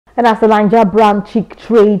And as the Naija Brand Chic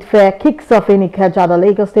Trade Fair kicks off in Ikeja, the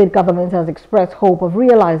Lagos State government has expressed hope of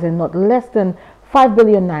realizing not less than 5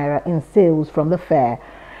 billion naira in sales from the fair.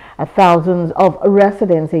 Thousands of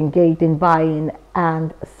residents engaged in buying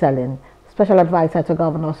and selling. Special advisor to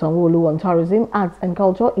Governor Sanwo-Olu on Tourism, Arts and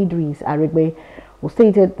Culture, Idris Arigbe, who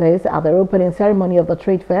stated this at the opening ceremony of the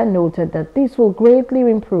trade fair, noted that this will greatly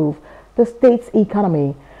improve the state's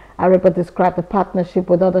economy. Arigbe described the partnership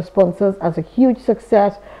with other sponsors as a huge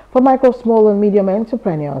success for micro, small and medium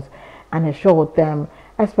entrepreneurs and assured them,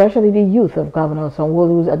 especially the youth, of Governor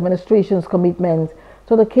Sanwo-Olu's administration's commitment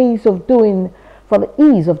to the case of for the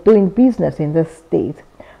ease of doing business in the state.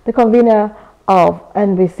 The convener of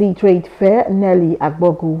NBC Trade Fair, Nelly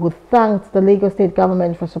Agbogu, who thanked the Lagos State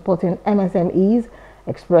government for supporting MSMEs,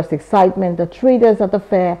 expressed excitement that traders at the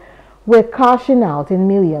fair were cashing out in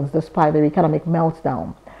millions despite the economic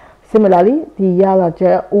meltdown. Similarly, the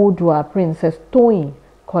Yalaje Odua Princess Toyin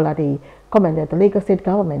Kolade commended the Lagos State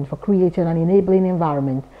government for creating an enabling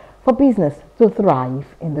environment for business to thrive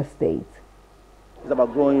in the state. It's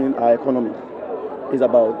about growing our economy. It's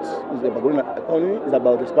about growing our economy. It's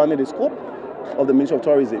about expanding the scope of the Ministry of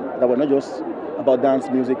Tourism. That we're not just about dance,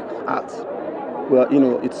 music, art. Well,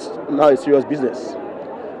 it's now a serious business,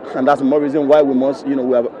 and that's more reason why we must, we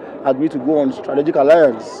have agreed to go on strategic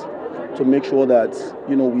alliance to make sure that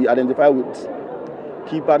we identify with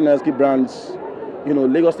key partners, key brands.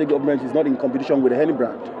 Lagos State government is not in competition with any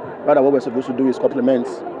brand. Rather, what we're supposed to do is complement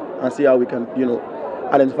and see how we can,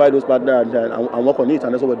 identify those partners and work on it.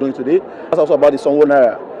 And that's what we're doing today. That's also about the Sanwo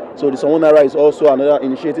Naira. So the Sanwo Naira is also another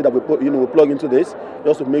initiative that we put, we plug into this,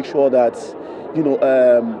 just to make sure that, that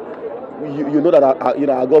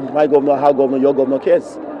our government, my governor, our governor, your governor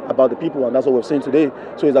cares about the people, and that's what we're saying today.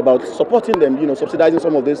 So it's about supporting them, subsidizing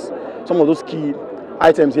some of those key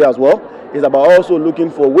items here as well. It's about also looking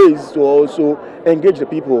for ways to also engage the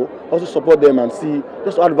people, also support them and see,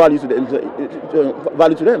 just to add value to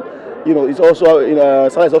them. It's also,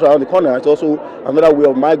 it's also around the corner. It's also another way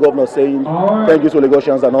of my governor saying thank you to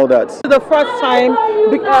Lagosians and all that. This is the first time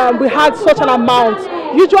we had such an amount.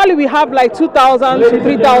 Usually we have like 2,000 to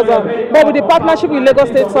 3,000, but with the partnership with Lagos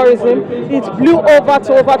State Tourism, it blew over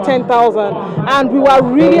to over 10,000. And we were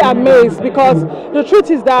really amazed, because the truth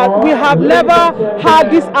is that we have never had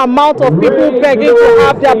this amount of people begging to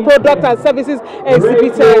have their products and services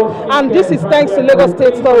exhibited. And this is thanks to Lagos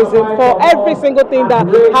State Tourism for every single thing that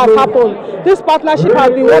has happened. This partnership has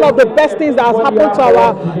been one of the best things that has happened to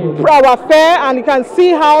our fair, and you can see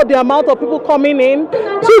how the amount of people coming in.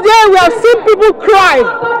 Today we have seen people cry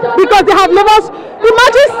because they have never.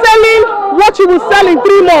 Imagine selling what you will sell in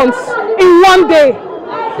 3 months in one day.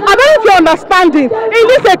 I don't know if you're understanding. In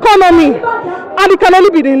this economy, and it can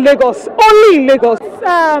only be in Lagos, only in Lagos.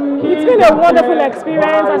 It's been a wonderful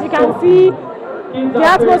experience. As you can see, the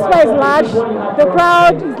atmosphere is large, the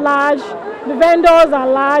crowd is large, the vendors are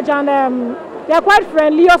large, and they are quite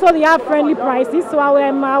friendly. Also, they have friendly prices. So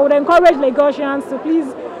I would encourage Lagosians to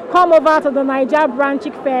please come over to the Naija Brand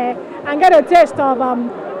Chic Fair and get a taste of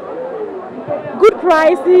good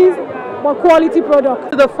prices but quality products.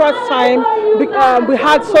 This is the first time we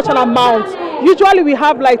had such an amount. Usually we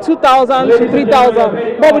have like 2,000 to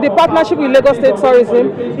 3,000, but with the partnership with Lagos State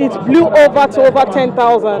Tourism, it blew over to over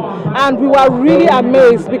 10,000. And we were really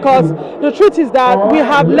amazed, because the truth is that we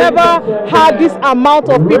have never had this amount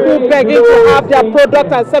of people begging to have their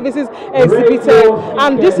products and services exhibited.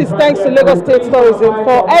 And this is thanks to Lagos State Tourism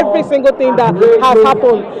for every single thing that has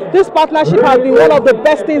happened. This partnership has been one of the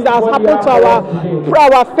best things that has happened to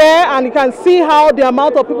our fair, and you can see how the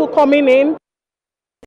amount of people coming in.